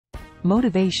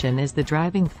Motivation is the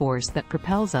driving force that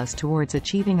propels us towards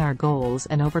achieving our goals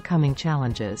and overcoming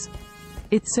challenges.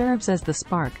 It serves as the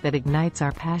spark that ignites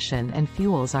our passion and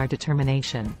fuels our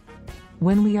determination.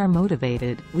 When we are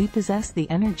motivated, we possess the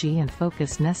energy and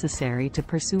focus necessary to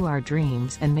pursue our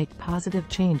dreams and make positive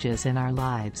changes in our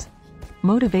lives.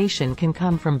 Motivation can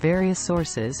come from various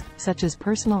sources, such as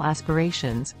personal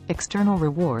aspirations, external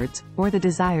rewards, or the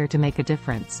desire to make a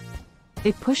difference.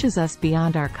 It pushes us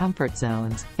beyond our comfort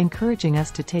zones, encouraging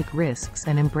us to take risks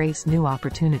and embrace new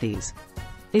opportunities.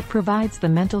 It provides the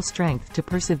mental strength to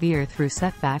persevere through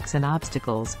setbacks and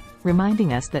obstacles,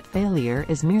 reminding us that failure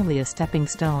is merely a stepping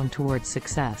stone towards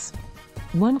success.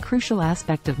 One crucial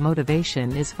aspect of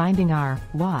motivation is finding our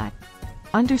why.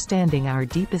 Understanding our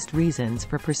deepest reasons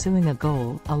for pursuing a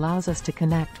goal allows us to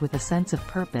connect with a sense of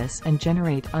purpose and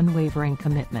generate unwavering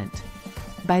commitment.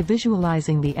 By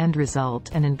visualizing the end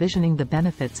result and envisioning the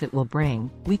benefits it will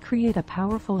bring, we create a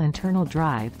powerful internal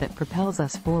drive that propels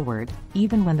us forward,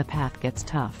 even when the path gets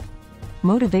tough.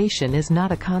 Motivation is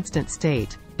not a constant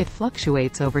state, it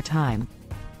fluctuates over time.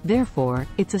 Therefore,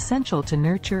 it's essential to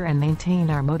nurture and maintain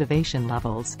our motivation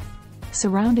levels.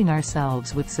 Surrounding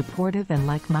ourselves with supportive and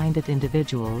like-minded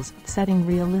individuals, setting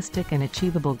realistic and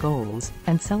achievable goals,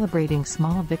 and celebrating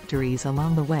small victories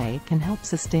along the way can help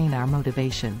sustain our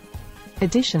motivation.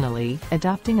 Additionally,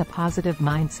 adopting a positive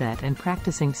mindset and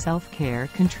practicing self-care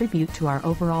contribute to our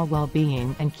overall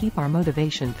well-being and keep our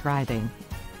motivation thriving.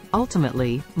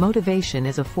 Ultimately, motivation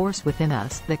is a force within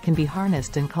us that can be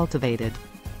harnessed and cultivated.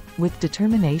 With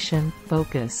determination,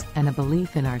 focus, and a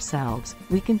belief in ourselves,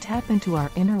 we can tap into our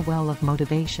inner well of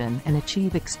motivation and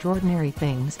achieve extraordinary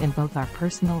things in both our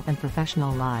personal and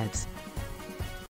professional lives.